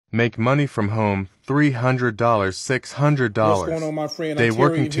Make money from home, $300, $600. What's going on, my friend? They I'm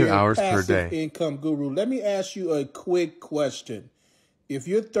working Ontarian 2 here, hours per passive day. income guru. Let me ask you a quick question. If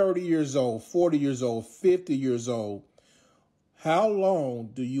you're 30 years old, 40 years old, 50 years old, how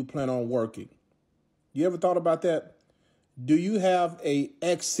long do you plan on working? You ever thought about that? Do you have a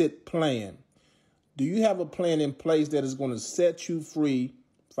exit plan? Do you have a plan in place that is going to set you free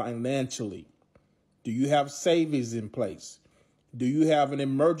financially? Do you have savings in place? Do you have an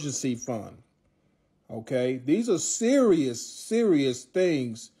emergency fund? Okay, these are serious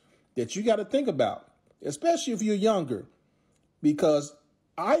things that you got to think about, especially if you're younger, because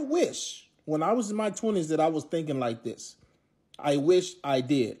I wish when I was in my 20s that I was thinking like this. I wish I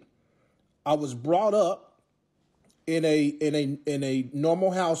did. I was brought up in a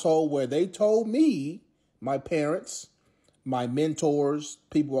normal household where they told me, my parents, my mentors,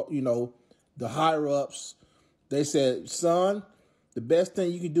 people, the higher ups, they said, son, the best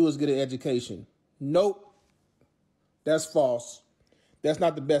thing you can do is get an education. Nope, that's false. That's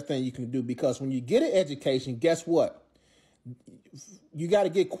not the best thing you can do, because when you get an education, guess what? You got to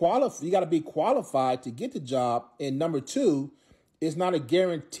get qualified. You got to be qualified to get the job. And number two, it's not a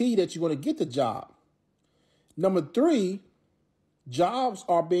guarantee that you're going to get the job. Number three, jobs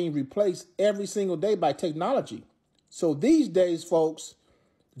are being replaced every single day by technology. So these days, folks,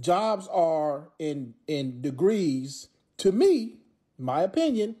 jobs are in degrees, to me, my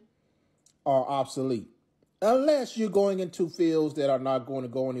opinion, are obsolete. Unless you're going into fields that are not going to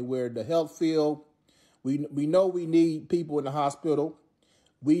go anywhere. The health field, we know we need people in the hospital.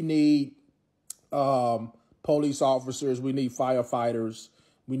 We need police officers. We need firefighters.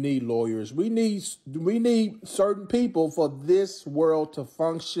 We need lawyers. We need certain people for this world to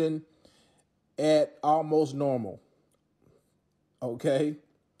function at almost normal. Okay?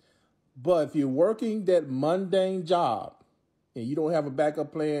 But if you're working that mundane job and you don't have a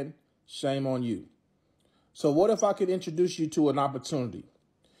backup plan, shame on you. So what if I could introduce you to an opportunity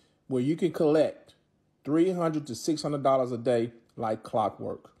where you can collect $300 to $600 a day like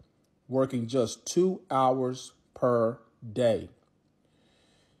clockwork, working just 2 hours per day?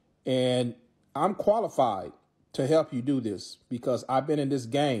 And I'm qualified to help you do this because I've been in this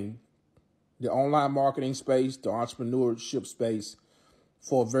game, the online marketing space, the entrepreneurship space,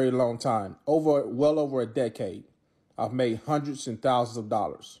 for a very long time, well over a decade. I've made hundreds and thousands of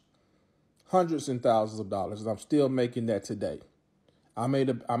dollars, and I'm still making that today. I'm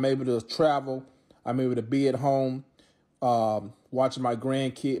able to travel. I'm able to be at home, watching my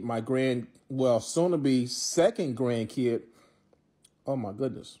grandkid, soon to be second grandkid. Oh my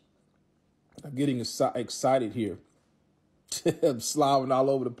goodness. I'm getting excited here. I'm slobbering all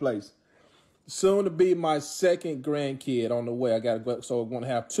over the place. Soon to be my second grandkid on the way. So I'm going to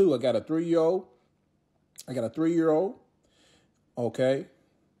have two. I got a 3-year-old. Okay.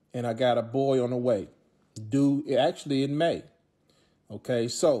 And I got a boy on the way, due actually in May. Okay.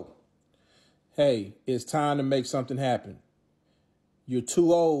 So, hey, it's time to make something happen. You're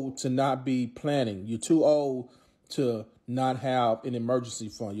too old to not be planning. You're too old to not have an emergency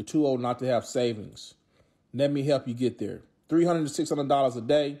fund. You're too old not to have savings. Let me help you get there. $300 to $600 a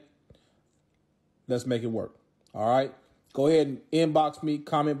day. Let's make it work. All right. Go ahead and inbox me,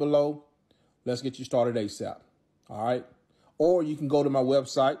 comment below. Let's get you started ASAP. All right. Or you can go to my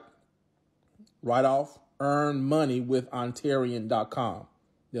website right off, earnmoneywithontarian.com.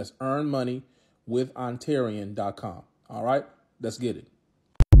 That's earnmoneywithontarian.com. All right. Let's get it.